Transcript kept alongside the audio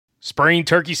Spring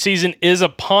turkey season is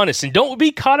upon us, and don't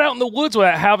be caught out in the woods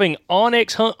without having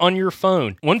onX Hunt on your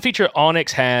phone. One feature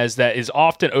onX has that is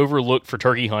often overlooked for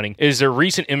turkey hunting is their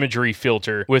recent imagery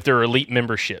filter with their elite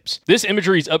memberships. This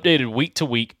imagery is updated week to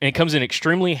week, and it comes in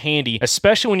extremely handy,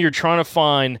 especially when you're trying to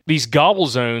find these gobble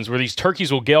zones where these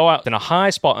turkeys will go out in a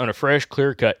high spot on a fresh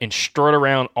clear cut and strut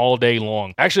around all day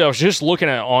long. Actually, I was just looking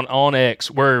at it on onX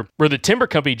where the timber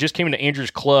company just came into Andrew's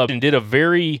club and did a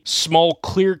very small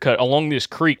clear cut along this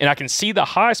creek, and I can see the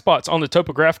high spots on the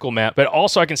topographical map, but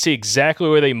also I can see exactly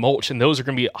where they mulch, and those are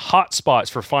going to be hot spots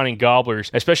for finding gobblers,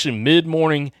 especially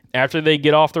mid-morning after they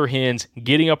get off their hens,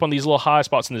 getting up on these little high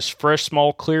spots in this fresh,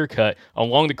 small clear cut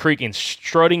along the creek and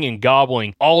strutting and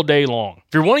gobbling all day long.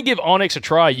 If you want to give onX a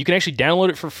try, you can actually download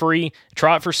it for free,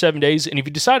 try it for 7 days, and if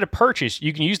you decide to purchase,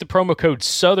 you can use the promo code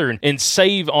SOUTHERN and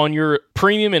save on your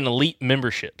premium and elite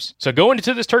memberships. So go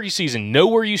into this turkey season, know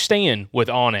where you stand with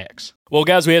onX. Well,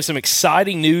 guys, we have some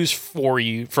exciting news for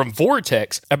you from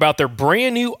Vortex about their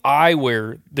brand new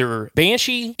eyewear, their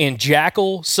Banshee and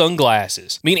Jackal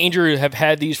sunglasses. Me and Andrew have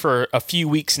had these for a few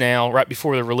weeks now, right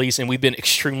before the release, and we've been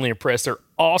extremely impressed. They're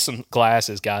awesome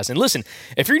glasses, guys. And listen,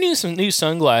 if you're needing some new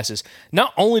sunglasses,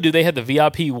 not only do they have the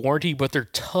VIP warranty, but they're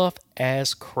tough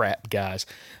as crap, guys.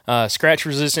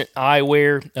 Scratch-resistant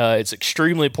eyewear, it's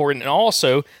extremely important. And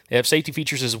also, they have safety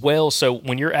features as well. So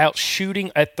when you're out shooting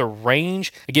at the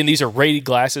range, again, these are rated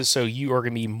glasses, so you are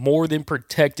going to be more than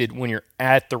protected when you're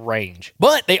at the range.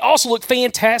 But they also look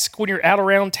fantastic when you're out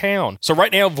around town. So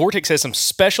right now, Vortex has some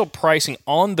special pricing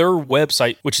on their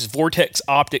website, which is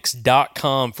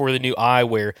vortexoptics.com for the new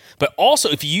eyewear. But also,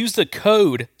 if you use the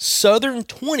code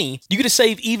SOUTHERN20, you get to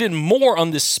save even more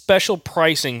on this special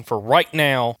pricing for right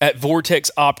now at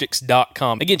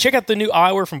vortexoptics.com. Again, check out the new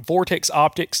eyewear from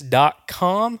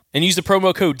vortexoptics.com and use the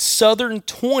promo code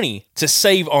SOUTHERN20 to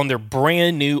save on their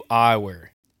brand new eyewear.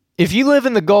 If you live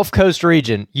in the Gulf Coast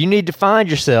region, you need to find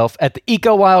yourself at the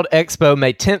Eco Wild Expo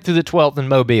May 10th through the 12th in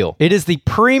Mobile. It is the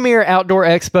premier outdoor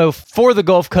expo for the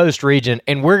Gulf Coast region,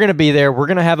 and we're going to be there. We're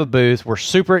going to have a booth. We're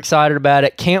super excited about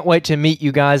it. Can't wait to meet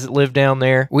you guys that live down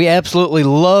there. We absolutely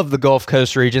love the Gulf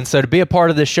Coast region, so to be a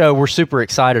part of this show, we're super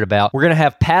excited about. We're going to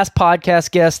have past podcast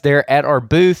guests there at our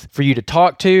booth for you to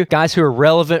talk to, guys who are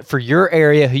relevant for your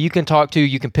area, who you can talk to.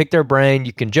 You can pick their brain.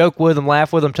 You can joke with them,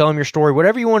 laugh with them, tell them your story,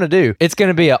 whatever you want to do. It's going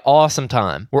to be an awesome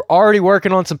time. We're already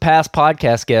working on some past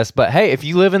podcast guests, but hey, if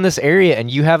you live in this area and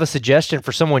you have a suggestion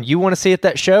for someone you want to see at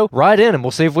that show, write in and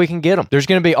we'll see if we can get them. There's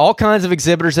going to be all kinds of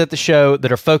exhibitors at the show that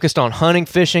are focused on hunting,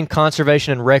 fishing,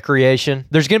 conservation, and recreation.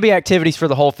 There's going to be activities for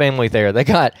the whole family there. They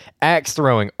got axe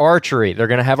throwing, archery. They're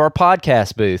going to have our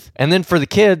podcast booth. And then for the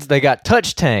kids, they got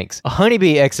touch tanks, a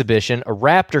honeybee exhibition, a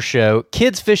raptor show,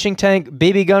 kids fishing tank,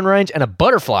 BB gun range, and a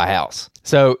butterfly house.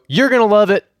 So you're going to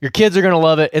love it. Your kids are going to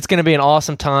love it. It's going to be an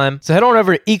awesome time. So head on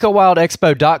over to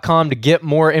ecowildexpo.com to get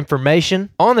more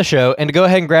information on the show and to go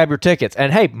ahead and grab your tickets.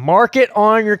 And hey, mark it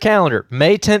on your calendar.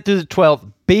 May 10th through the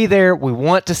 12th. Be there. We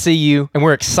want to see you, and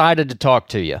we're excited to talk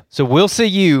to you. So we'll see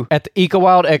you at the Eco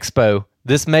Wild Expo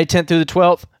this May 10th through the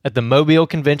 12th at the Mobile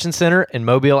Convention Center in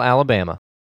Mobile, Alabama.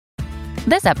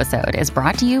 This episode is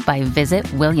brought to you by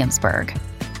Visit Williamsburg.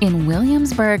 In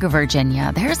Williamsburg,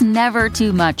 Virginia, there's never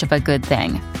too much of a good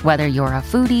thing. Whether you're a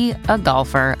foodie, a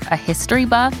golfer, a history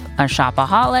buff, a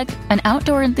shopaholic, an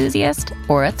outdoor enthusiast,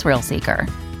 or a thrill seeker,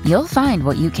 you'll find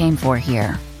what you came for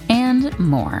here and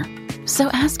more. So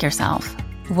ask yourself,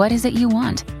 what is it you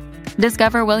want?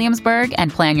 Discover Williamsburg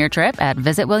and plan your trip at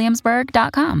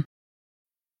visitwilliamsburg.com.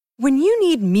 When you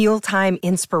need mealtime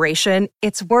inspiration,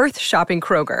 it's worth shopping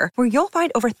Kroger, where you'll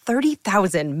find over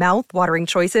 30,000 mouth-watering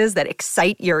choices that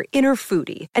excite your inner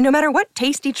foodie. And no matter what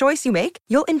tasty choice you make,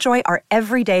 you'll enjoy our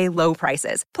everyday low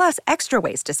prices, plus extra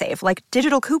ways to save, like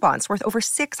digital coupons worth over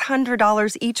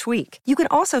 $600 each week. You can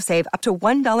also save up to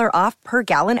 $1 off per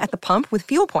gallon at the pump with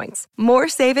fuel points. More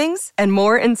savings and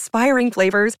more inspiring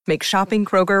flavors make shopping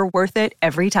Kroger worth it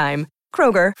every time.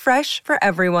 Kroger, fresh for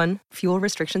everyone. Fuel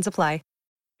restrictions apply.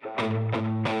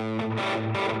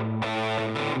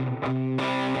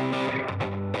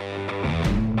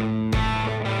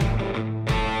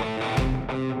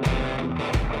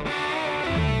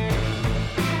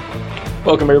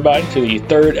 Welcome, everybody, to the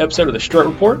third episode of the Strut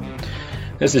Report.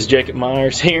 This is Jacob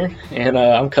Myers here, and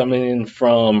I'm coming in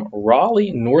from Raleigh,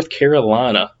 North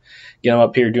Carolina. Again, I'm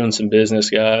up here doing some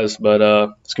business, guys, but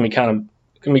it's gonna be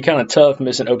kind of tough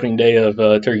missing opening day of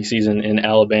turkey season in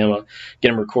Alabama.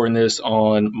 Again, I'm recording this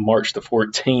on March the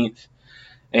 14th,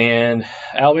 and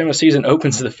Alabama season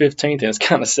opens the 15th, and it's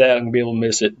kind of sad I'm gonna be able to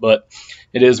miss it, but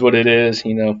it is what it is,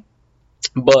 you know.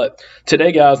 But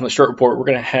today, guys, on the Strut Report, we're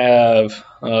going to have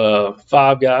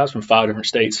 5 guys from 5 different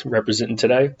states representing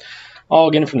today. all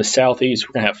again from the Southeast.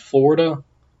 We're going to have Florida,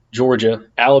 Georgia,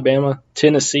 Alabama,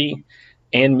 Tennessee,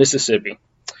 and Mississippi.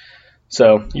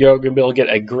 So you're going to be able to get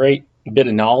a great bit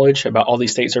of knowledge about all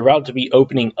these states. They're about to be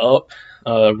opening up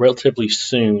relatively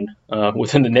soon,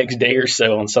 within the next day or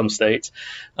so on some states,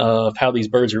 of how these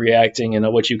birds are reacting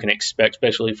and what you can expect,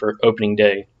 especially for opening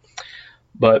day.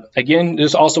 But again,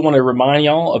 just also want to remind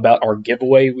y'all about our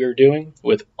giveaway we're doing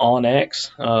with OnX.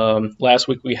 Last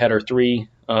week we had our 3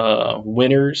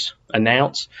 winners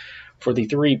announced for the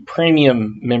 3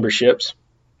 premium memberships.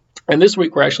 And this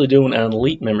week we're actually doing an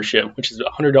elite membership, which is a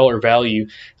 $100 value.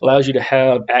 Allows you to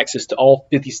have access to all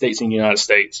 50 states in the United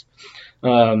States.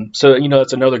 So,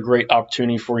 that's another great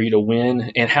opportunity for you to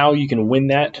win. And how you can win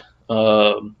that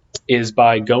is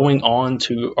by going on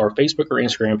to our Facebook or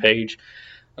Instagram page.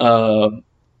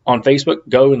 On Facebook,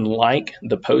 go and like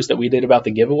the post that we did about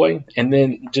the giveaway, and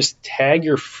then just tag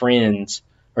your friends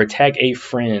or tag a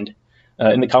friend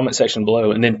in the comment section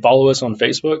below, and then follow us on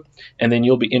Facebook, and then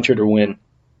you'll be entered to win.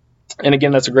 And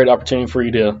again, that's a great opportunity for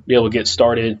you to be able to get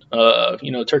started,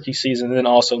 turkey season, and then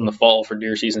also in the fall for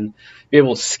deer season, be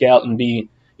able to scout and be,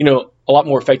 a lot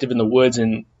more effective in the woods,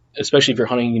 and especially if you're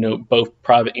hunting, both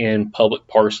private and public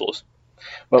parcels.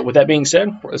 But with that being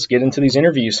said, let's get into these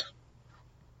interviews.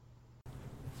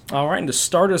 All right, and to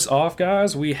start us off,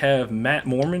 guys, we have Matt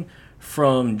Mormon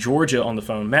from Georgia on the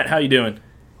phone. Matt, how you doing?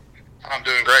 I'm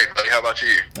doing great, buddy. How about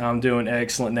you? I'm doing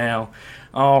excellent now.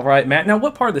 All right, Matt. Now,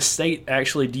 what part of the state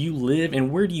actually do you live,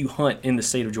 and where do you hunt in the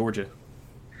state of Georgia?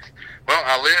 Well,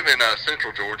 I live in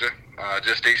central Georgia,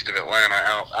 just east of Atlanta,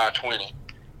 out I-20,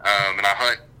 and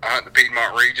I hunt the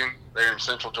Piedmont region there in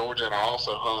central Georgia, and I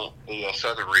also hunt the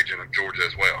southern region of Georgia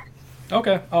as well.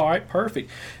 Okay, all right,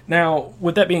 perfect. Now,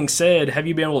 with that being said, have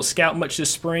you been able to scout much this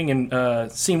spring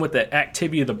and seen what the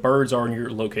activity of the birds are in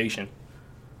your location?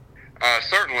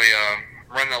 Certainly,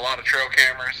 running a lot of trail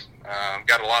cameras,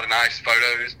 got a lot of nice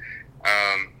photos.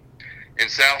 In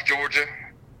South Georgia,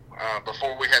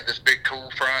 before we had this big cool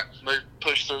front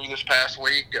push through this past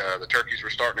week, the turkeys were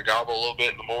starting to gobble a little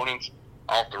bit in the mornings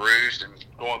off the roost and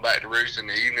going back to roost in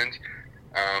the evenings.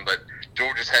 But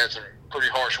Georgia's had some pretty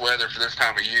harsh weather for this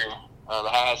time of year. The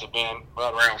highs have been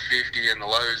right around 50 and the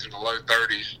lows in the low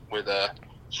 30s with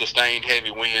sustained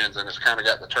heavy winds, and it's kind of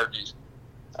got the turkeys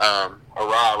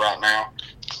awry right now.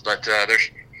 But there's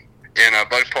in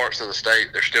both parts of the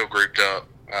state, they're still grouped up.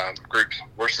 Groups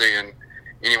we're seeing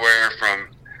anywhere from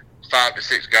 5 to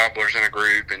 6 gobblers in a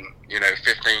group, and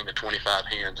 15 to 25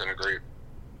 hens in a group.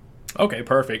 Okay,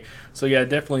 perfect. So yeah,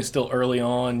 definitely still early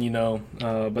on,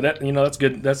 but that that's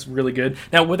good. That's really good.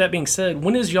 Now, with that being said,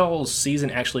 when does y'all's season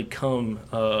actually come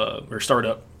or start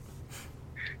up?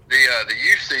 The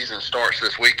youth season starts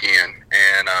this weekend,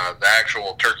 and the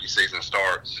actual turkey season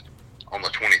starts on the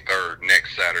 23rd,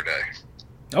 next Saturday.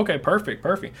 Okay, perfect.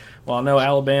 Well, I know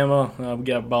Alabama, we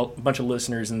got a bunch of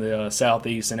listeners in the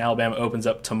Southeast, and Alabama opens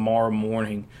up tomorrow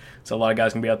morning. So a lot of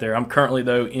guys can be out there. I'm currently,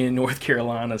 though, in North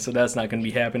Carolina, so that's not going to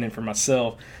be happening for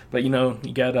myself. But, you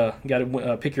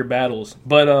gotta pick your battles.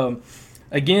 But,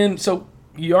 again, so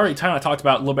you already kind of talked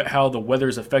about a little bit how the weather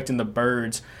is affecting the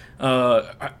birds.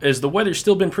 Has the weather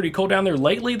still been pretty cold down there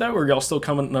lately, though, or are y'all still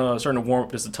starting to warm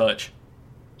up just a touch?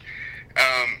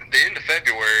 The end of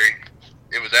February,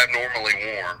 it was abnormally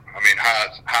warm. I mean,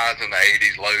 highs in the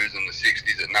 80s, lows in the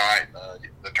 60s at night.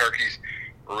 The turkeys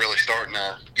were really starting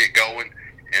to get going.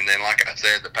 And then, like I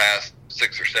said, the past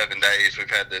 6 or 7 days,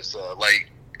 we've had this late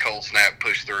cold snap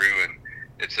push through, and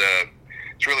it's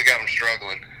really got them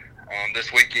struggling.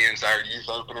 This weekend's our youth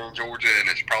opener in Georgia, and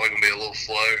it's probably going to be a little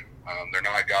slow. They're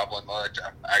not gobbling much.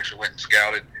 I actually went and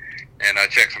scouted, and I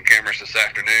checked some cameras this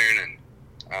afternoon, and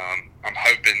I'm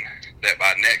hoping that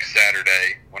by next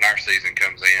Saturday, when our season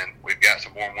comes in, we've got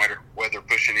some warm weather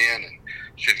pushing in, and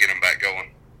should get them back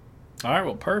going. All right,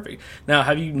 well, perfect. Now,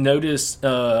 have you noticed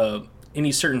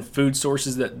any certain food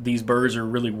sources that these birds are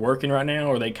really working right now,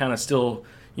 or are they kind of still,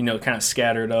 kind of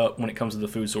scattered up when it comes to the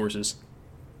food sources?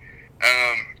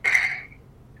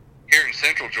 Here in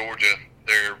central Georgia,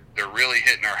 they're really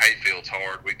hitting our hay fields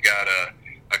hard. We've got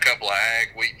a couple of ag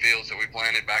wheat fields that we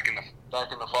planted back in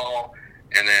the fall,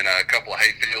 and then a couple of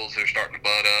hay fields that are starting to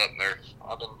bud up.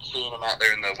 I've been seeing them out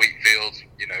there in the wheat fields,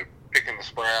 picking the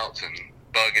sprouts and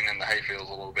bugging in the hay fields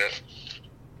a little bit.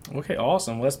 Okay,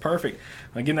 awesome. Well, that's perfect.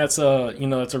 Again, that's a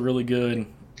really good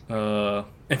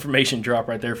information drop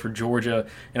right there for Georgia.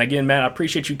 And again, Matt, I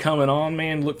appreciate you coming on,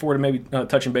 man. Look forward to maybe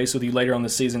touching base with you later on the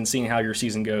season, seeing how your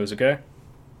season goes. Okay.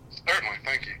 Certainly,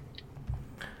 thank you.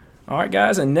 All right,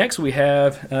 guys, and next we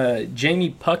have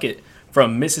Jamie Puckett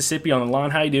from Mississippi on the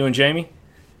line. How you doing, Jamie?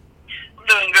 I'm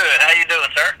doing good. How you doing,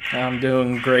 sir? I'm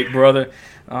doing great, brother.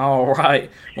 All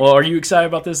right. Well, are you excited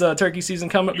about this turkey season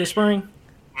coming up this spring?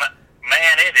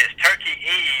 Man, it is Turkey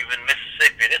Eve in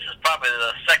Mississippi. This is probably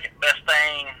the second best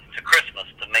thing to Christmas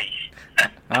to me.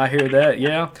 I hear that,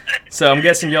 yeah. So I'm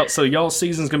guessing y'all's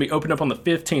season's going to be opened up on the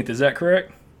 15th. Is that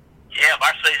correct? Yeah,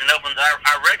 our season opens,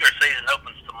 our regular season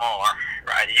opens tomorrow,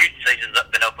 right? The youth season's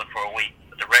been open for a week,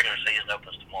 but the regular season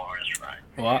opens tomorrow, that's right.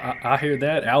 Well, I hear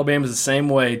that. Alabama's the same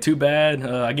way. Too bad.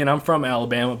 Again, I'm from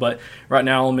Alabama, but right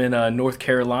now I'm in North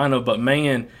Carolina. But,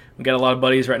 man, we got a lot of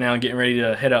buddies right now getting ready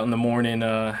to head out in the morning,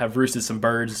 have roosted some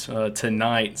birds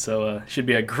tonight. So should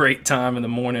be a great time in the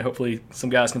morning. Hopefully some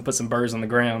guys can put some birds on the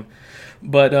ground.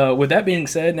 But with that being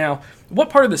said, now, what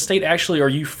part of the state actually are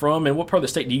you from, and what part of the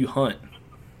state do you hunt?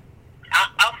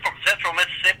 I'm from central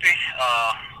Mississippi.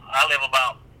 I live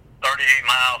about 30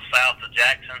 miles south of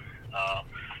Jackson.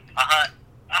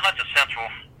 I hunt the central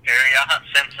area. I hunt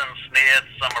Simpson, Smith,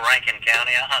 some of Rankin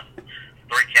County. I hunt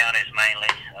 3 counties mainly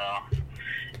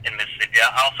in Mississippi. I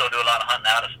also do a lot of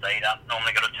hunting out of state. I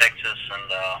normally go to Texas and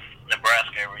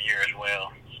Nebraska every year as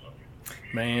well. So.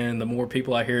 Man, the more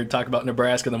people I hear talk about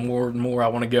Nebraska, the more and more I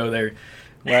want to go there.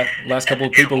 Last couple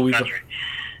of people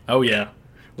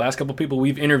Last couple of people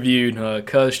we've interviewed,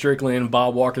 Cuz Strickland and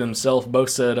Bob Walker themselves, both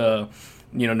said,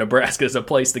 Nebraska is a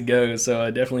place to go. So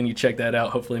I definitely need to check that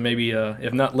out. Hopefully, maybe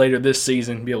if not later this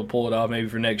season, be able to pull it off maybe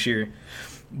for next year.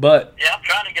 But yeah, I'm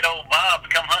trying to get old Bob to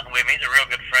come hunting with me. He's a real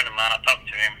good friend of mine. I talk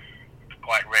to him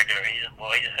quite regularly. He's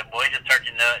a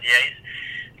turkey nut.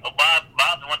 Yeah,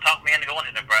 Bob's the one talking me into going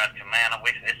to Nebraska. Man,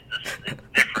 it's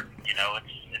different.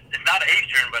 It's not an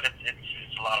Eastern, but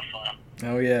it's a lot of fun.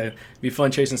 Oh, yeah. It'd be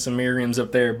fun chasing some Merriams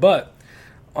up there. But,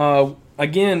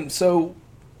 again, so,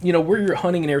 where you're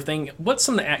hunting and everything, what's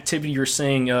some of the activity you're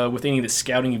seeing with any of the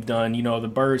scouting you've done? The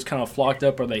birds kind of flocked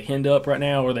up. Are they henned up right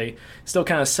now? Are they still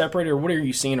kind of separated? Or what are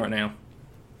you seeing right now?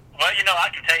 Well, I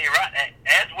can tell you right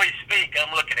as we speak, I'm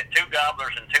looking at 2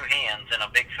 gobblers and 2 hens in a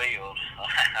big field.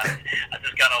 I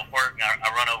just got off work and I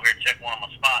run over here to check one of my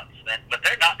spots. But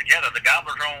they're not together. The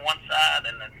gobblers are on one side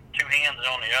and the 2 hens are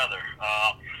on the other.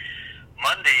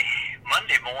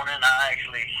 Monday morning, I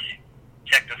actually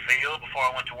checked the field before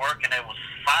I went to work, and there was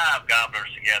 5 gobblers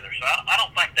together. So I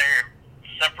don't think they're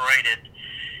separated,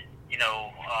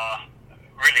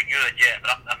 really good yet.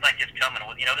 But I think it's coming.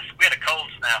 We had a cold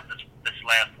snap this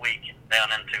last week down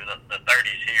into the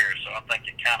 30s here, so I think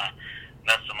it kind of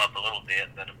messed them up a little bit.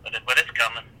 But it's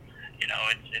coming.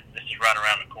 It's right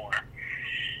around the corner.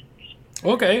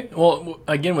 Okay. Well,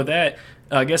 again, with that,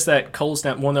 I guess that cold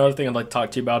snap, one other thing I'd like to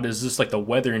talk to you about is just like the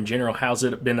weather in general. How's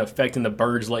it been affecting the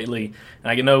birds lately?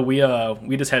 And I know we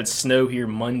just had snow here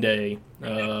Monday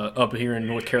up here in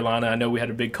North Carolina. I know we had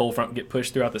a big cold front get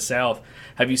pushed throughout the south.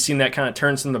 Have you seen that kind of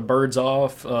turn some of the birds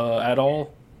off at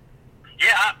all?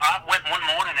 Yeah, I went one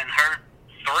morning and heard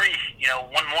 3.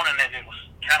 One morning it was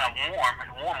kind of warm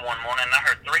one morning, and I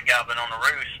heard 3 gobbling on the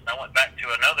roost. And I went back to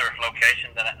another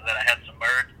location that I had some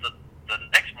birds the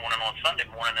next morning on Sunday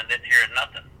morning and didn't hear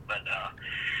nothing. But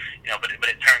but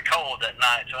it turned cold that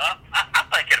night, so I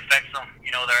think it affects them.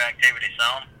 Their activity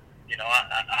some.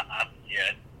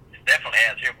 Yeah, it definitely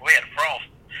has here. We had frost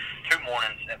 2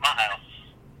 mornings at my house,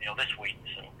 this week.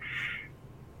 So.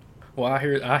 Well,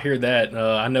 I hear that.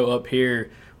 I know up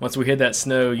here, once we hit that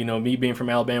snow, me being from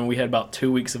Alabama, we had about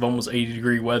 2 weeks of almost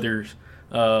 80-degree weather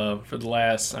for the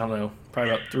last, I don't know,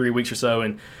 probably about 3 weeks or so.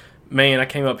 And, man, I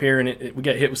came up here and we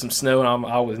got hit with some snow, and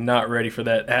I was not ready for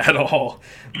that at all.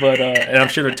 But and I'm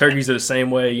sure the turkeys are the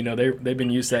same way. They've been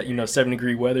used to that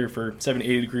 70-degree weather for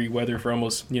 70-80-degree weather for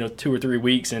almost 2 or 3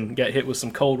 weeks, and got hit with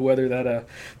some cold weather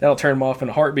that'll turn them off in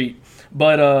a heartbeat.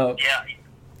 But yeah.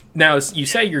 Now, you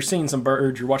say you're seeing some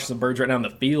birds, you're watching some birds right now in the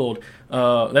field.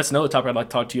 That's another topic I'd like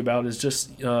to talk to you about is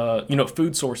just,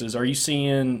 food sources. Are you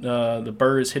seeing the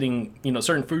birds hitting,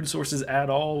 certain food sources at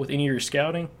all with any of your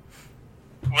scouting?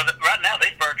 Well, right now,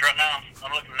 these birds right now,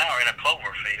 I'm looking now, are in a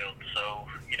clover field. So,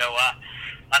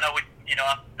 I know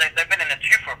they've been in the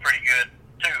chuffer pretty good,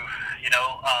 too.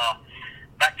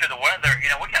 Back to the weather,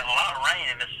 we got a lot of rain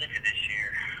in Mississippi this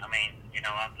year. I mean,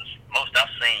 most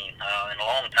I've seen in a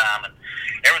long time, and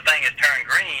everything has turned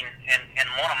green. And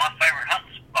one of my favorite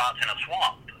hunting spots in a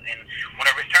swamp. And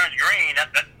whenever it turns green,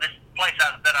 this place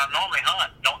that I normally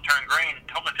hunt don't turn green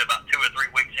probably to about 2 or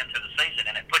 3 weeks into the season,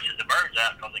 and it pushes the birds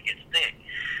out because it gets thick.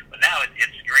 But now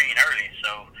it's green early,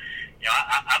 so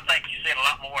I think you see it a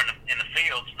lot more in the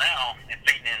fields now and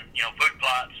feeding in food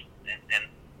plots and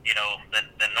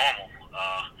than normal.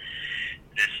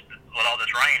 With all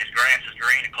this rain, this grass is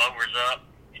green, the clover's up.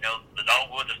 The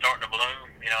dogwoods are starting to bloom.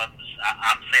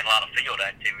 I'm seeing a lot of field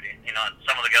activity.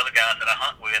 Some of the other guys that I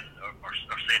hunt with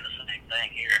are seeing the same thing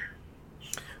here.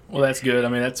 Well, that's good. I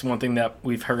mean, that's one thing that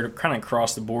we've heard kind of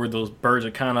across the board. Those birds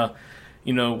are kind of,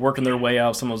 working their way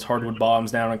out of some of those hardwood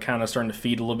bottoms down and kind of starting to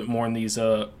feed a little bit more in these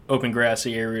open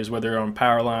grassy areas, whether on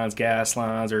power lines, gas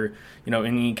lines, or,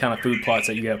 any kind of food plots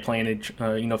that you have planted,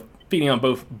 feeding on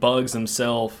both bugs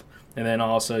themselves and then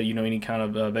also, any kind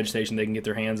of vegetation they can get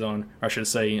their hands on, or I should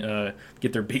say,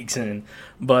 get their beaks in.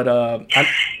 But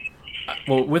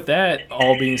well, with that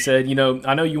all being said,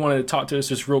 I know you wanted to talk to us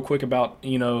just real quick about,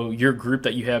 your group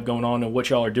that you have going on and what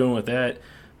y'all are doing with that.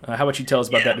 How about you tell us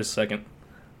about that just a second?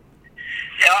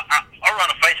 Yeah, I run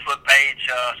a Facebook page.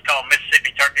 It's called Mississippi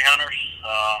Turkey Hunters.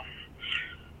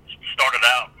 Started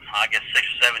out, I guess, 6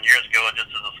 or 7 years ago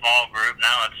just as a small group.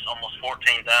 Now it's almost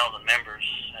 14,000 members,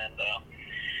 and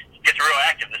it gets real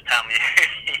active this time of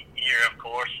year, of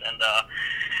course. And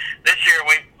last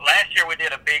year we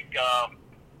did a big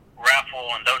raffle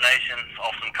and donation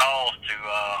of some calls to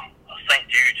St.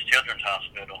 Jude's Children's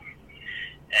Hospital.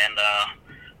 And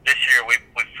this year we've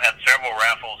had several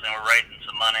raffles, and we're raising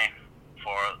some money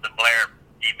for the Blair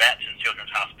E. Batson Children's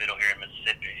Hospital here in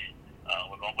Mississippi.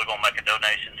 We're going to make a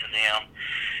donation to them.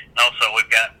 And also we've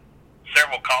got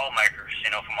several call makers,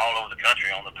 from all over the country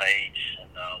on the page.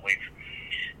 And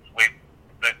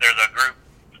there's a group,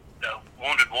 the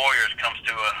Wounded Warriors, comes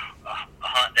to a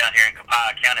hunt down here in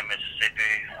Copiah County,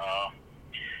 Mississippi.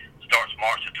 Starts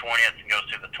March the 20th and goes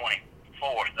to the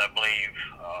 24th, I believe.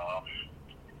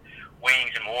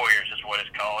 Wings and Warriors is what it's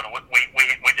called. And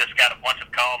we just got a bunch of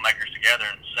call makers together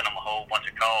and sent them a whole bunch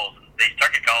of calls. And these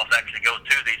turkey calls actually go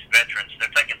to these veterans.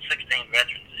 They're taking 16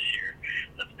 veterans this year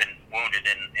that's been wounded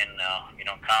in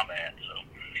combat. So,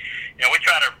 we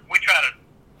try to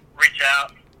reach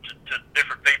out to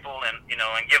different people and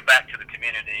give back to the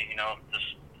community,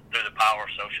 just through the power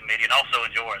of social media, and also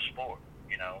enjoy our sport,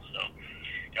 So,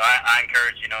 I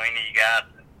encourage, any of you guys,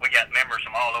 we got members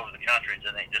from all over the country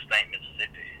that just ain't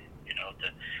Mississippi,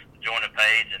 to join the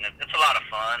page, and it's a lot of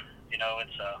fun.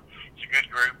 It's a good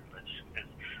group. It's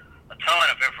a ton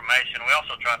of information. We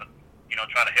also try to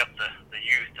help the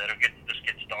youth that are getting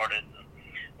started.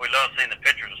 We love seeing the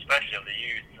pictures, especially of the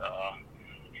youth,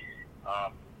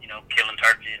 killing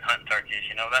turkey and hunting turkeys.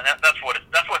 That's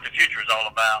what the future is all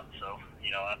about. So,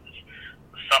 it's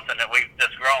something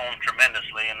that's grown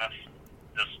tremendously, and that's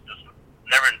just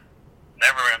never in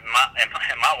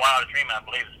my wildest dream, I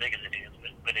believe, as big as it is.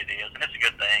 But it is, and it's a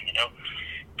good thing,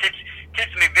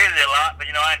 Keeps me busy a lot, but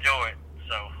I enjoy it.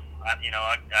 So I'd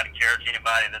encourage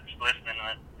anybody that's listening,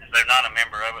 if they're not a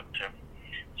member of it, to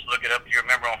just look it up. If you're a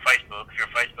member on Facebook, if you're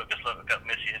on Facebook, just look up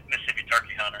Mississippi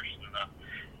Turkey Hunters and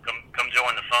come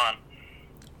join the fun.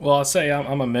 Well, I'll say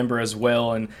I'm a member as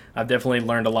well, and I've definitely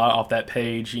learned a lot off that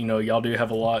page. Y'all do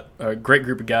have a great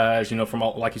group of guys, from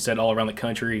all, like you said, all around the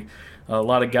country. A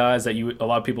lot of guys that a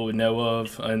lot of people would know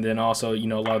of, and then also, a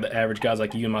lot of the average guys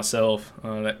like you and myself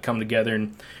that come together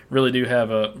and really do have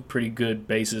a pretty good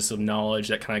basis of knowledge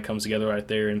that kind of comes together right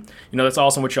there. And, that's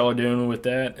awesome what y'all are doing with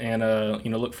that, and,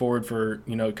 look forward for,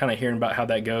 kind of hearing about how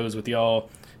that goes with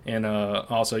y'all. And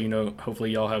also, hopefully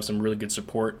y'all have some really good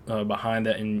support behind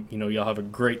that, and, y'all have a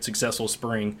great, successful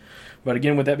spring. But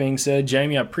again, with that being said,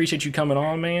 Jamie, I appreciate you coming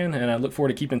on, man, and I look forward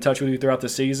to keeping in touch with you throughout the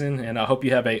season, and I hope you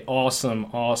have a awesome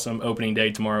opening day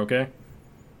tomorrow, okay?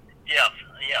 Yeah.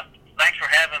 Thanks for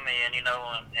having me, and,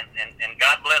 and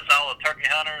God bless all the turkey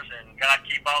hunters, and God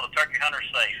keep all the turkey hunters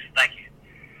safe. Thank you.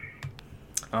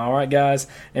 All right, guys.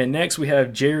 And next we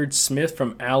have Jared Smith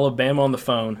from Alabama on the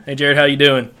phone. Hey, Jared, how you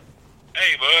doing?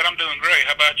 Hey, bud, I'm doing great.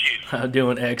 How about you? I'm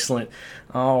doing excellent.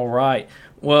 All right.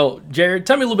 Well, Jared,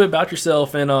 tell me a little bit about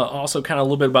yourself, and also kind of a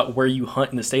little bit about where you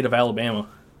hunt in the state of Alabama.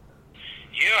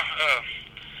 Yeah,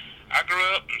 I grew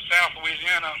up in South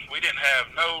Louisiana. We didn't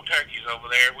have no turkeys over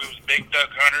there. We was big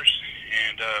duck hunters,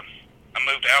 and I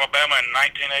moved to Alabama in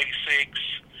 1986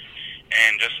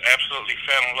 and just absolutely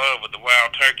fell in love with the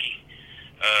wild turkey.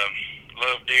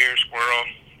 Love deer, squirrel,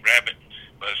 rabbit,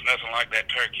 but it's nothing like that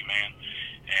turkey, man.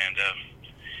 And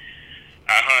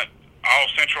I hunt all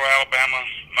central Alabama,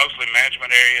 mostly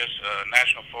management areas,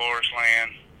 national forest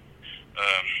land,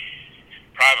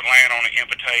 private land on the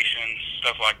invitations,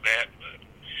 stuff like that. But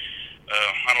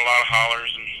hunt a lot of hollers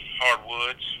and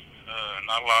hardwoods,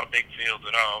 not a lot of big fields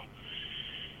at all.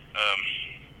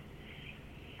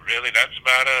 Really, that's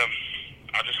about I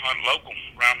just hunt local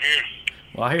around here.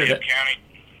 Well, I hear that. County.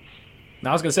 Now,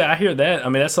 I was going to say, I hear that. I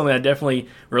mean, that's something I definitely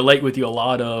relate with you a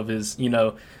lot of is,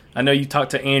 I know you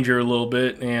talked to Andrew a little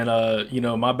bit, and,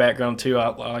 my background too, I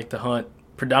like to hunt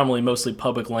predominantly mostly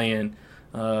public land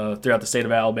throughout the state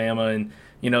of Alabama. And,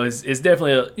 is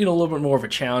definitely a little bit more of a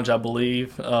challenge, I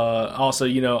believe. Also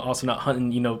not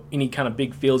hunting, any kind of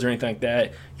big fields or anything like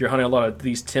that. You're hunting a lot of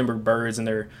these timbered birds, and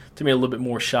they're, to me, a little bit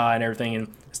more shy and everything. And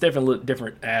it's definitely a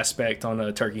different aspect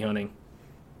on turkey hunting.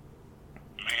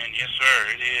 Man, yes, sir,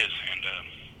 it is. And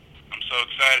I'm so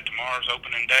excited. Tomorrow's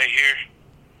opening day here,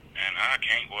 and I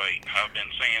can't wait. I've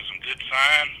been seeing some good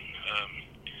signs.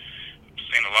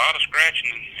 Seen a lot of scratching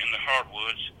in the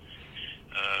hardwoods.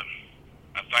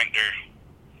 I think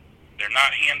they're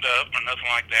not henned up or nothing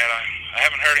like that. I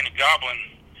haven't heard any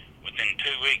gobbling within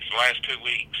the last 2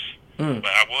 weeks,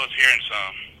 but I was hearing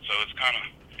some. So it's kind of,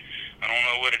 I don't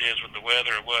know what it is with the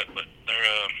weather or what, but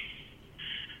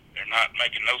they're not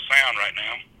making no sound right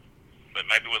now. But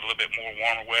maybe with a little bit more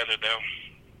warmer weather, they'll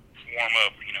warm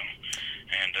up,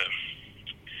 And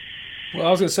well,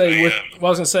 I was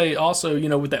gonna say also,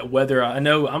 with that weather, I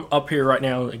know I'm up here right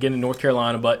now again in North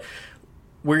Carolina, but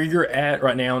where you're at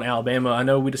right now in Alabama, I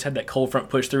know we just had that cold front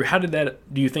push through.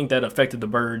 Do you think that affected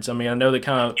the birds? I mean, I know they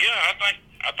kind of. Yeah,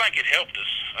 I think it helped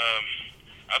us.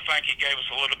 I think it gave us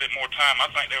a little bit more time. I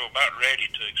think they were about ready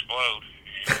to explode.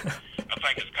 I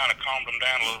think it's kind of calmed them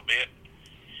down a little bit.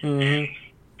 And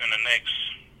in the next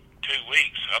 2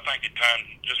 weeks, I think it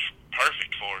timed just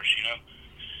perfect for us.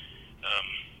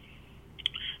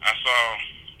 I saw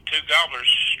 2 gobblers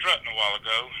strutting a while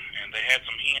ago, and they had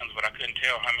some hens, but I couldn't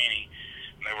tell how many.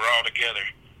 They were all together,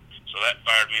 so that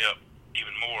fired me up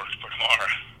even more for tomorrow.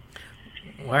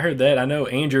 Well, I heard that. I know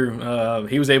Andrew,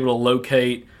 he was able to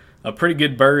locate a pretty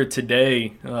good bird today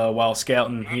while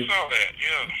scouting. I saw that,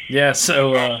 yeah. Yeah,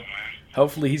 so awesome,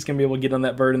 hopefully he's going to be able to get on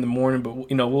that bird in the morning, but,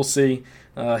 we'll see.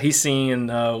 He's seeing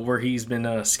where he's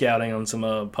been scouting on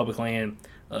some public land.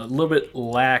 A little bit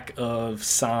lack of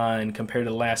sign compared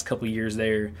to the last couple of years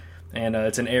there, and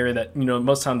it's an area that,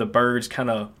 most of the time the birds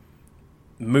kind of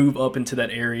move up into that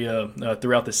area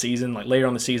throughout the season. Like later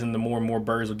on the season, the more and more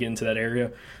birds will get into that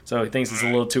area. So he thinks it's a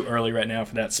little too early right now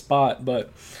for that spot.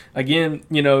 But again,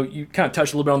 you kind of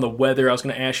touched a little bit on the weather. I was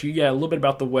going to ask you, a little bit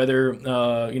about the weather,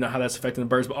 how that's affecting the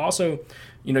birds. But also,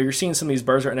 you're seeing some of these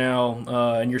birds right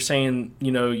now, and you're saying,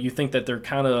 you think that they're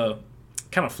kind of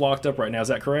flocked up right now. Is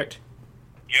that correct?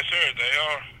 Yes, sir, they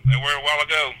are. They were a while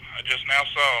ago. I just now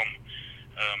saw them.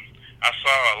 I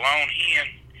saw a lone hen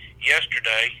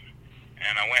yesterday,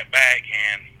 and I went back,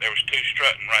 and there was 2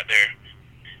 strutting right there.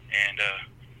 And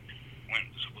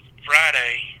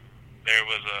Friday,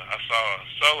 I saw a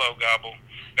solo gobbler,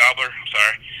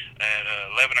 at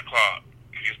 11 o'clock.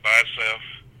 He was by himself.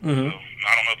 So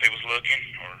I don't know if he was looking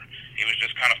or he was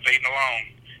just kind of feeding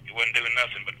along. He wasn't doing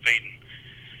nothing but feeding.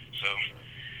 So,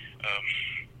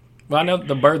 well, I know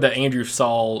the bird that Andrew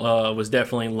saw was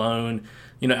definitely lone,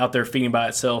 out there feeding by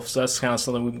itself. So that's kind of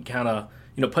something we can kind of,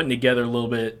 putting together a little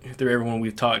bit through everyone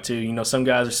we've talked to. Some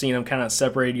guys are seeing them kind of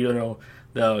separated,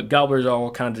 the gobblers are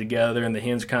all kind of together and the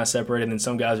hens are kind of separated, and then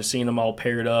some guys are seeing them all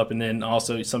paired up, and then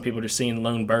also some people are just seeing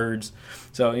lone birds.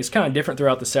 So it's kind of different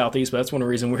throughout the Southeast, but that's one of the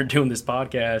reasons we're doing this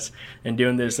podcast and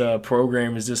doing this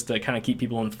program is just to kind of keep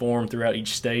people informed throughout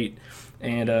each state.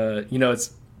 And,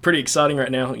 it's pretty exciting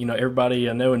right now. Everybody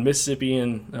I know in Mississippi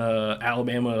and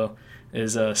Alabama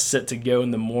is set to go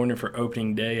in the morning for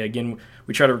opening day. Again,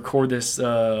 we try to record these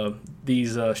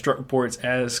Strut reports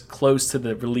as close to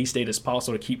the release date as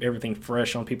possible to keep everything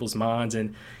fresh on people's minds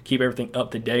and keep everything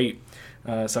up to date.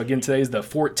 So again, today is the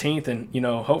 14th, and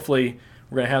hopefully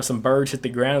we're going to have some birds hit the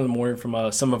ground in the morning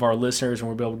from some of our listeners, and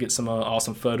we'll be able to get some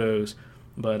awesome photos.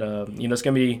 But it's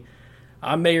going to be,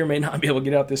 I may or may not be able to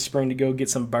get out this spring to go get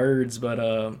some birds, but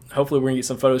hopefully we're going to get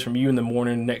some photos from you in the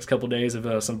morning the next couple of days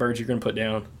of some birds you're going to put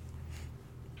down.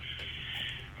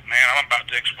 Man, I'm about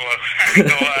to explode. I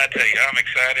ain't gonna lie to you. I'm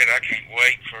excited. I can't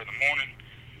wait for the morning.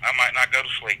 I might not go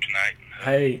to sleep tonight.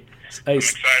 I'm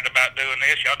excited about doing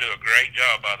this. Y'all do a great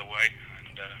job, by the way.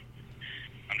 And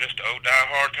I'm just an old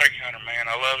die-hard turkey hunter,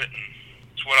 man. I love it, and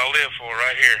it's what I live for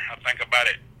right here. I think about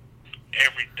it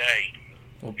every day.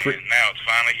 Well, and now it's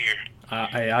finally here.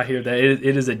 I hear that.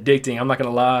 It is addicting. I'm not going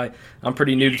to lie. I'm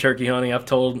pretty new to turkey hunting. I've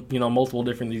told, multiple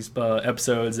different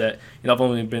episodes that, I've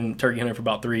only been turkey hunting for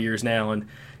about 3 years now, and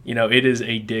it is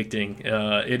addicting.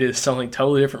 It is something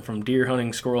totally different from deer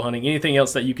hunting, squirrel hunting, anything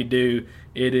else that you could do.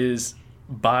 It is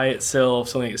by itself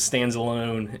something that stands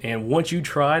alone. And once you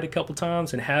try it a couple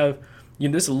times and have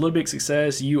this a little bit of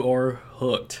success, you are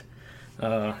hooked.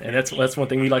 And that's one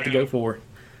thing we like to go for.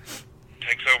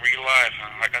 Takes over your life.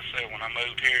 Like I said, when I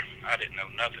moved here, I didn't know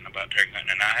nothing about turkey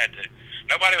hunting, and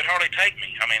nobody would hardly take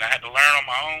me. I mean, I had to learn on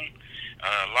my own.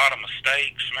 A lot of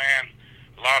mistakes, man.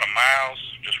 A lot of miles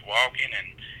just walking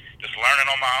and just learning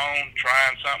on my own,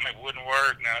 trying something that wouldn't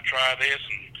work. Now I try this,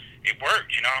 and it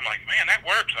worked. I'm like, man, that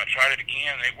works. I tried it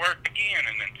again, and it worked again.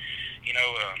 And then,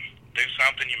 do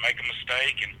something, you make a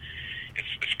mistake, and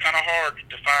it's kind of hard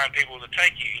to find people to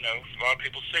take you. A lot of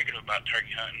people secretive about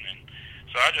turkey hunting, and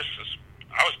so I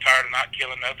was tired of not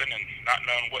killing nothing and not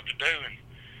knowing what to do, and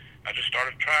I just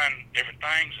started trying different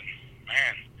things. And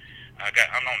man,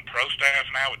 I'm on pro staff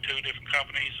now with 2 different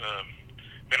companies.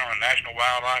 Been on the National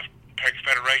Wildlife Turkey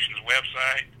Federation's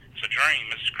website. It's a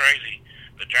dream. It's crazy,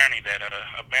 the journey that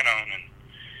I've been on, and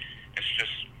it's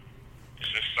just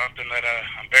something that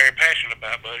I'm very passionate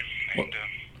about, buddy. And,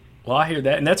 well, I hear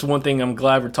that, and that's one thing I'm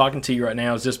glad we're talking to you right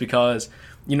now, is just because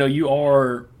you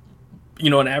are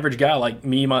an average guy like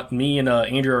me and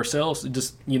Andrew ourselves,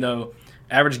 just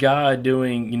average guy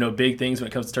doing big things when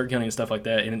it comes to turkey hunting and stuff like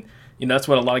that. And that's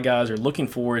what a lot of guys are looking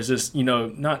for, is just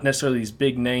not necessarily these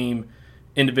big name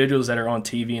individuals that are on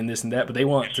TV and this and that, but they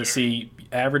want to see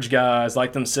average guys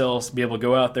like themselves be able to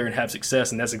go out there and have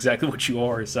success, and that's exactly what you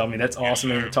are. So I mean, that's awesome.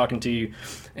 We're talking to you,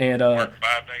 and work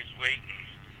 5 days a week,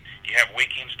 and you have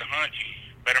weekends to hunt.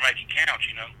 You better make it count,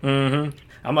 Mm-hmm.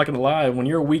 I'm not gonna lie. When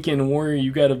you're a weekend warrior,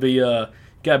 you got to be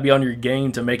on your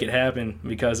game to make it happen,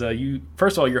 because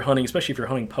first of all, you're hunting, especially if you're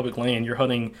hunting public land, you're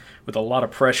hunting with a lot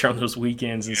of pressure on those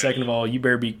weekends, and second of all, you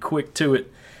better be quick to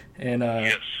it and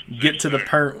get to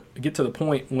the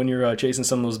point when you're chasing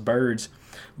some of those birds.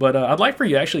 But I'd like for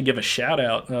you to actually give a shout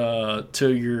out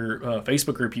to your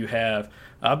Facebook group you have.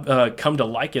 I've come to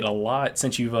like it a lot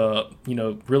since you've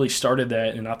really started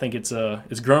that, and I think it's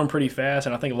grown pretty fast,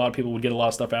 and I think a lot of people would get a lot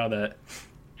of stuff out of that.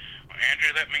 Well,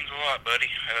 Andrew, that means a lot, buddy.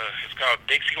 It's called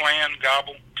Dixieland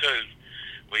Gobble 2.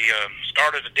 We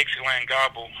started the Dixieland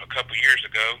Gobble a couple years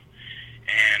ago,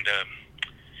 and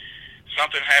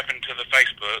something happened to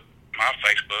my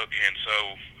Facebook, and so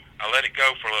I let it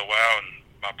go for a little while, and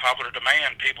by popular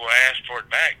demand, people asked for it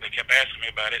back. They kept asking me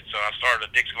about it, so I started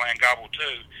a Dixieland Gobble 2,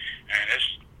 and it's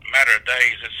a matter of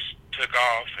days, it's took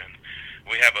off, and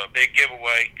we have a big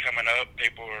giveaway coming up.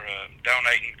 People are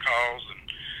donating calls and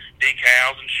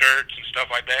decals and shirts and stuff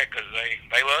like that, because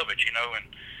they love it, and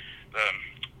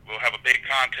we'll have a big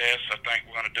contest. I think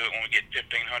we're going to do it when we get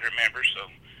 1,500 members, so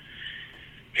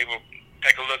people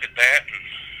take a look at that. And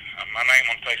my name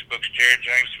on Facebook is Jared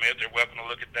James Smith. They're welcome to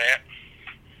look at that.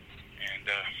 And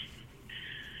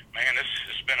man,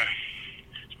 it's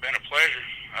been a pleasure.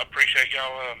 I appreciate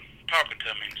y'all talking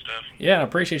to me and stuff. Yeah, I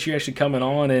appreciate you actually coming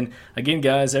on. And again,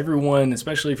 guys, everyone,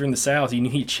 especially if you're in the South, you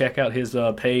need to check out his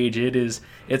page.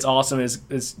 It's awesome.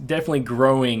 It's definitely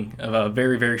growing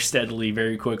very, very steadily,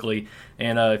 very quickly.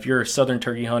 And if you're a Southern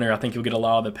turkey hunter, I think you'll get a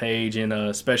lot of the page, and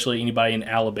especially anybody in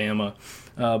Alabama.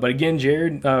 But again,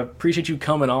 Jared, appreciate you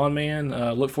coming on, man.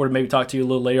 Look forward to maybe talk to you a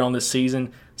little later on this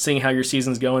season, seeing how your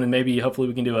season's going, and maybe hopefully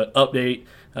we can do an update.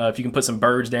 If you can put some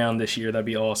birds down this year, that'd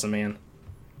be awesome, man.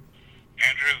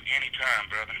 Andrew, anytime,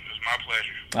 brother. It was my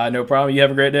pleasure. No problem. You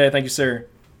have a great day. Thank you, sir.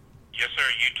 Yes, sir.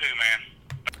 You too,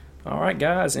 man. All right,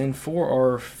 guys, and for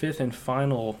our fifth and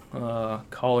final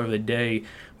caller of the day,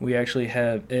 we actually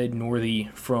have Ed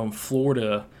Northey from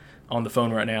Florida on the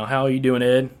phone right now. How are you doing,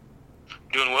 Ed?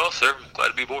 Doing well, sir. Glad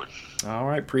to be aboard. All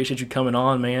right, appreciate you coming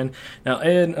on, man. Now,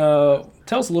 Ed,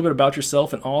 tell us a little bit about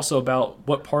yourself, and also about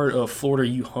what part of Florida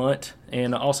you hunt,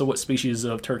 and also what species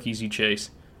of turkeys you chase.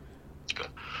 Okay.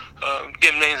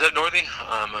 Again, my name's Ed Northey.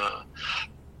 I'm a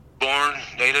born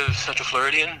native Central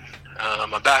Floridian.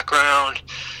 My background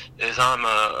is I'm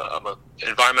a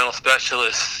environmental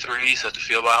specialist 3, so I'm a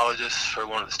field biologist for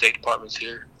one of the state departments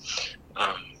here.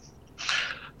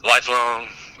 Lifelong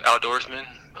outdoorsman.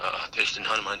 Fished and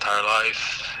hunted my entire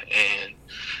life, and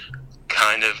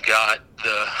kind of got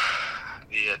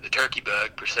the turkey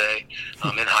bug per se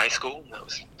in high school. That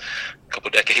was a couple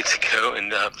decades ago,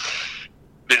 and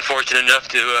been fortunate enough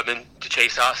to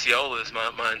chase Osceolas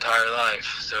my entire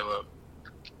life. So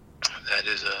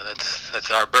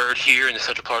that's our bird here in the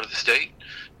central part of the state,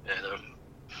 and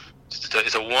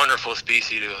it's a wonderful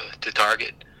species to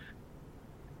target.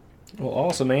 Well,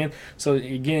 awesome, man. So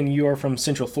again, you are from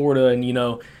Central Florida, and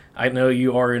I know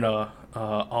you are in a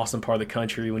awesome part of the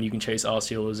country when you can chase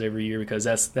Osceolas every year, because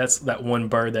that's that one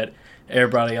bird that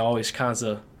everybody always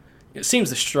it seems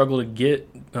to struggle to get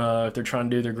if they're trying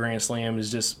to do their Grand Slam, is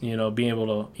just being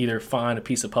able to either find a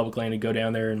piece of public land and go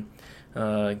down there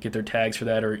and get their tags for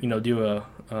that, or do a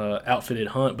outfitted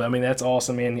hunt. But I mean, that's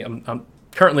awesome, man. I'm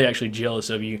currently actually jealous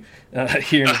of you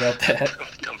hearing about that.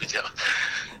 Don't be jealous.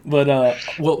 But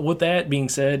well, with that being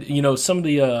said, some of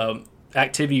the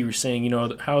activity you were seeing,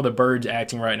 how are the birds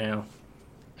acting right now?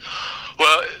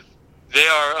 Well, they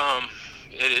are.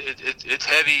 It's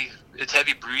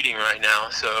heavy breeding right now.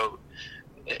 So,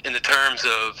 in the terms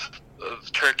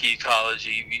of turkey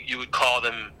ecology, you would call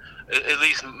them at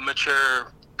least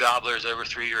mature gobblers over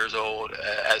 3 years old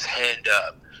as henned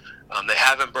up. They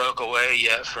haven't broke away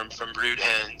yet from brood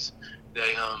hens.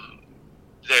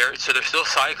 They're still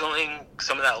cycling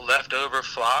some of that leftover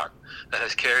flock that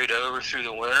has carried over through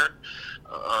the winter.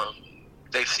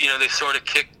 They've sort of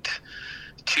kicked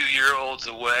 2-year-olds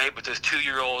away, but those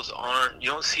 2-year-olds you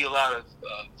don't see a lot of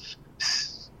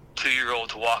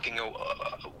 2-year-olds walking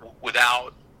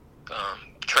without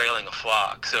trailing a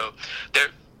flock. So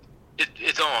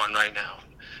it's on right now.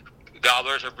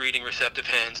 Gobblers are breeding receptive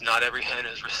hens. Not every hen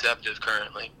is receptive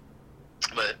currently,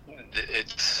 but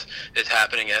it's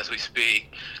happening as we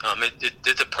speak.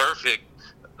 It's a perfect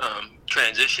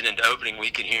transition into opening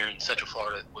weekend here in Central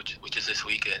Florida, which is this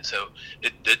weekend. So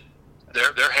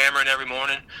they're hammering every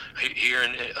morning here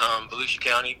in Volusia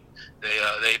County.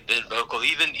 They've been vocal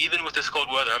even with this cold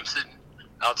weather. I'm sitting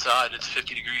outside. It's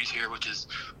 50 degrees here, which is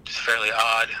fairly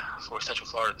odd for Central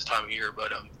Florida this time of year.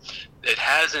 But it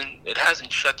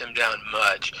hasn't shut them down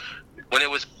much. When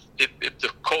if the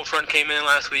cold front came in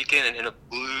last weekend and it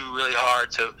blew really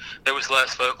hard, so there was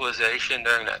less vocalization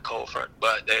during that cold front.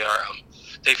 But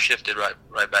they've shifted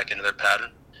right back into their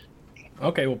pattern.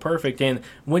 Okay, well, perfect. And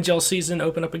when's y'all season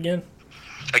open up again?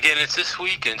 Again, it's this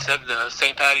weekend.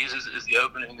 St. Patty's is the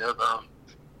opening of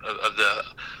the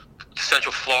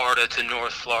Central Florida to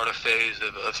North Florida phase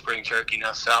of spring turkey.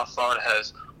 Now, South Florida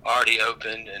has already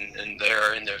opened, and they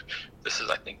are in this is,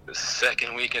 I think, the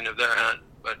second weekend of their hunt.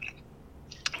 But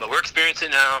we're experiencing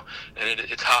it now, and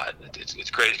it's hot. It's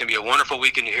great. It's going to be a wonderful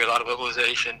weekend. You hear a lot of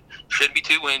vocalization. Shouldn't be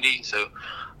too windy, so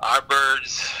our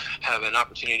birds have an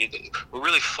opportunity. We're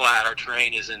really flat. Our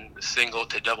terrain is in single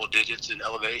to double digits in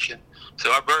elevation.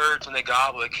 So our birds, when they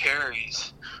gobble, it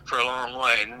carries for a long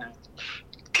way. And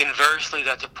conversely,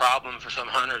 that's a problem for some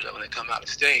hunters that when they come out of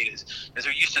state is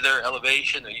they're used to their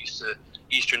elevation. They're used to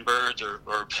eastern birds or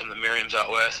some of the Merriams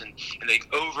out west, and they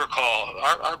overcall.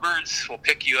 Our birds will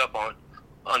pick you up on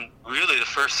really the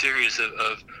first series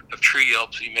of tree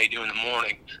yelps you may do in the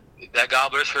morning. That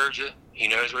gobbler's heard you. He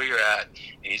knows where you're at, and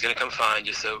he's going to come find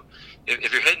you. So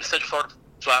if you're heading to Central Florida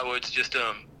Flatwoods, just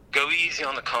go easy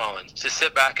on the calling. Just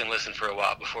sit back and listen for a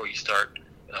while before you start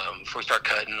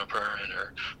cutting or purring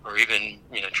or even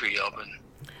tree yelping.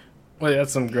 Well,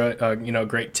 that's some great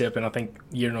great tip, and I think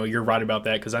you're right about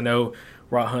that, because I know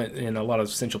where I hunt in a lot of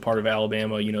central part of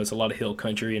Alabama. It's a lot of hill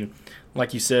country, and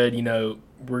like you said,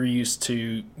 we're used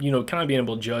to kind of being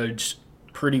able to judge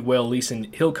pretty well, at least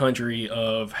in hill country,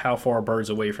 of how far a bird's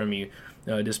away from you,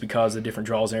 just because of the different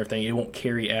draws and everything. It won't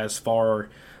carry as far,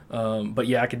 but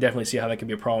yeah, I could definitely see how that could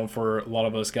be a problem for a lot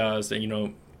of us guys that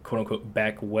quote unquote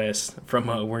back west from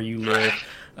where you live.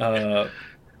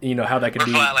 How that could We're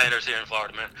be. flatlanders here in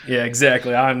Florida, man. Yeah,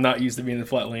 exactly. I'm not used to being in the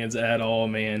flatlands at all,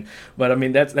 man. But I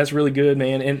mean, that's really good,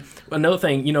 man. And another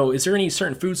thing, is there any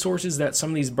certain food sources that some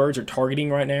of these birds are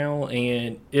targeting right now?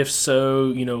 And if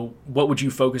so, what would you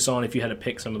focus on if you had to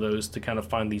pick some of those to kind of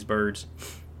find these birds?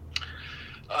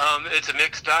 It's a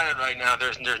mixed diet right now.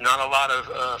 There's not a lot of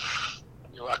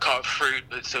I call it fruit,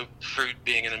 but so fruit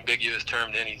being an ambiguous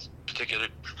term to any particular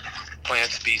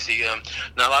plant species.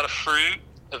 Not a lot of fruit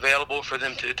available for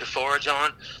them to forage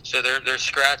on, so they're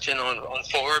scratching on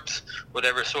forbs,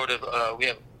 whatever sort of we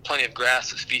have plenty of grass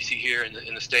species here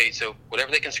in the state, so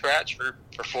whatever they can scratch for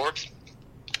forbs.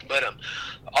 But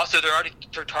also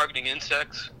they're targeting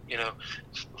insects.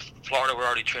 Florida, we're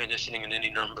already transitioning in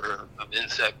any number of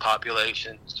insect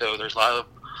populations, so there's a lot of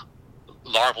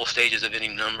larval stages of any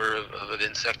number of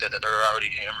insect that they're already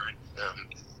hammering.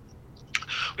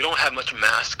 We don't have much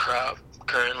mast crop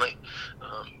currently,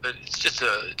 but it's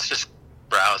just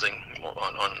browsing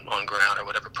on ground or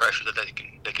whatever pressure that they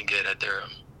can get at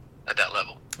that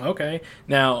level. Okay.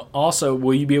 Now, also,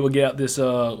 will you be able to get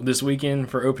out this weekend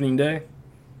for opening day?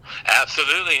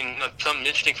 Absolutely, and something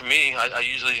interesting for me.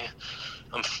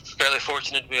 I'm fairly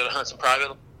fortunate to be able to hunt some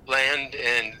private land,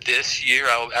 and this year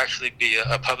I will actually be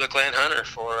a public land hunter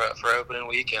for opening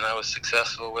weekend. I was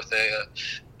successful with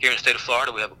here in the state of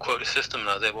Florida, we have a quota system, and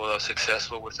I was able to be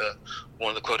successful with one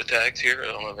of the quota tags here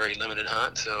on a very limited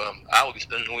hunt. So I will be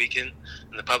spending the weekend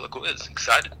in the public woods.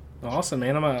 Excited. Awesome,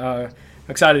 man. I'm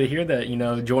excited to hear that,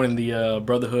 joining the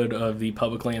Brotherhood of the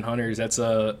Public Land Hunters. That's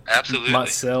absolutely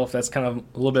myself. That's kind of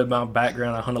a little bit of my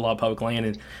background. I hunt a lot of public land,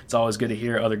 and it's always good to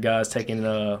hear other guys taking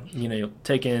that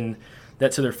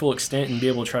to their full extent and be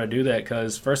able to try to do that,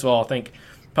 because, first of all, I think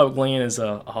public land is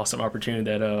an awesome opportunity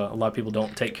that a lot of people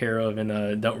don't take care of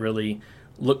and don't really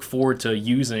look forward to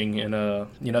using. And,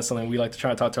 that's something we like to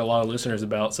try to talk to a lot of listeners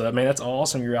about. So, that's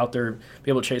awesome. You're out there,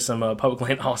 be able to chase some public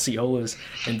land Osceolas.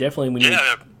 And definitely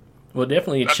we'll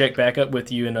definitely check back up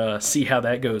with you and see how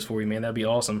that goes for you, man. That'd be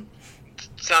awesome.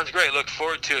 Sounds great. Look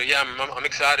forward to it. Yeah, I'm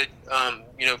excited.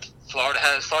 Florida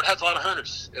has a lot of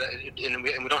hunters, and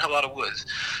we don't have a lot of woods.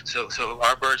 So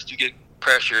our birds do get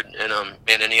pressured, and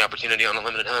any opportunity on a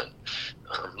limited hunt,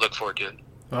 look forward to it.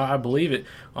 I believe it.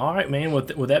 All right, man.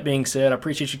 With that being said, I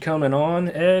appreciate you coming on,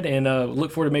 Ed, and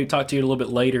look forward to maybe talk to you a little bit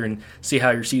later and see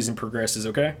how your season progresses,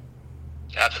 okay?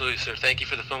 Absolutely, sir. Thank you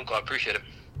for the phone call. I appreciate it.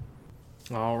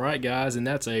 All right, guys, and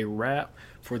that's a wrap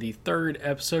for the third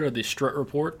episode of the Strut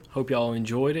Report. Hope y'all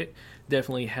enjoyed it.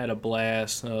 Definitely had a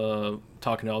blast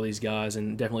talking to all these guys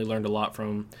and definitely learned a lot from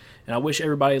them. And I wish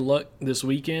everybody luck this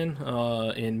weekend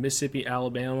in Mississippi,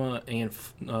 Alabama, and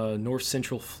North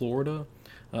Central Florida.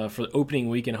 For the opening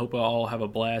weekend. I hope y'all have a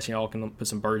blast. Y'all can put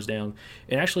some birds down.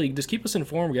 And actually, just keep us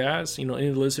informed, guys. Any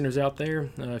of the listeners out there,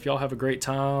 if y'all have a great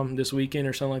time this weekend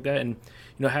or something like that, and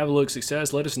have a look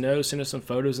success, let us know. Send us some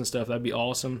photos and stuff. That'd be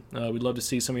awesome. We'd love to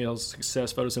see some of y'all's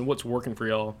success photos and what's working for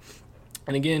y'all.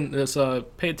 And again, let's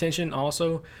pay attention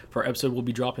also for our episode. We'll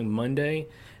be dropping Monday.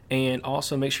 And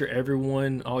also make sure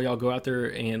all y'all go out there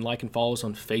and like and follow us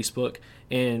on Facebook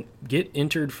and get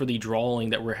entered for the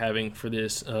drawing that we're having for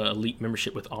this elite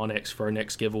membership with Onyx for our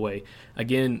next giveaway.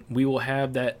 Again, we will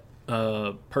have that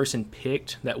person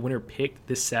picked, that winner picked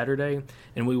this Saturday,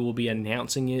 and we will be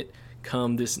announcing it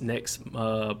come this next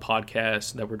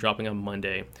podcast that we're dropping on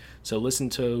Monday. So listen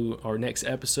to our next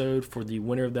episode for the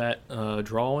winner of that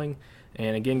drawing.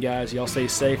 And again, guys, y'all stay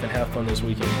safe and have fun this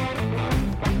weekend.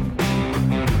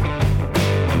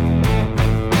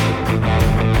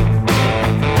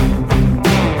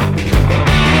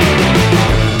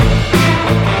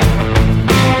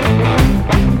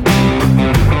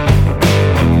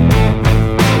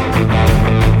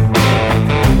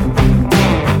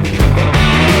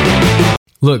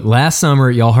 Look, last summer,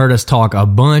 y'all heard us talk a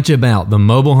bunch about the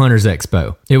Mobile Hunters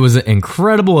Expo. It was an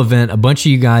incredible event. A bunch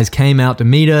of you guys came out to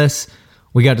meet us.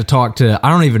 We got to talk to, I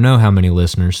don't even know how many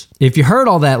listeners. If you heard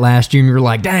all that last year and you were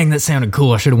like, dang, that sounded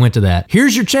cool, I should have went to that.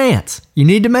 Here's your chance. You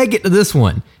need to make it to this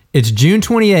one. It's June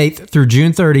 28th through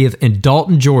June 30th in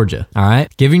Dalton, Georgia. All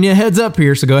right? Giving you a heads up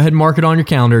here, so go ahead and mark it on your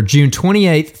calendar. June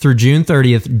 28th through June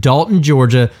 30th, Dalton,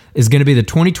 Georgia is going to be the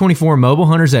 2024 Mobile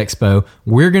Hunters Expo.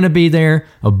 We're going to be there.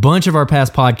 A bunch of our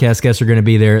past podcast guests are going to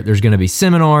be there. There's going to be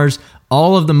seminars.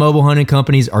 All of the mobile hunting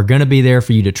companies are going to be there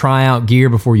for you to try out gear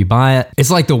before you buy it. It's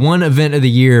like the one event of the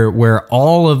year where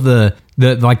all of the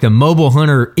mobile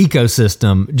hunter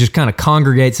ecosystem just kind of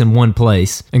congregates in one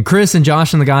place. And Chris and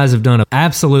Josh and the guys have done an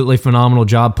absolutely phenomenal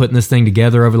job putting this thing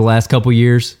together over the last couple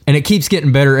years. And it keeps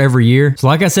getting better every year. So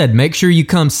like I said, make sure you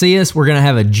come see us. We're going to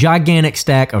have a gigantic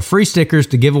stack of free stickers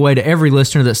to give away to every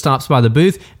listener that stops by the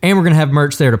booth. And we're going to have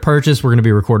merch there to purchase. We're going to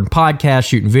be recording podcasts,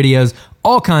 shooting videos,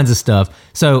 all kinds of stuff.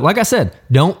 So like I said,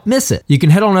 don't miss it. You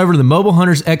can head on over to the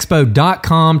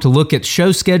mobilehuntersexpo.com to look at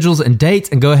show schedules and dates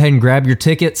and go ahead and grab your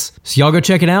tickets. So y'all go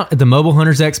check it out at the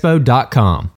mobilehuntersexpo.com.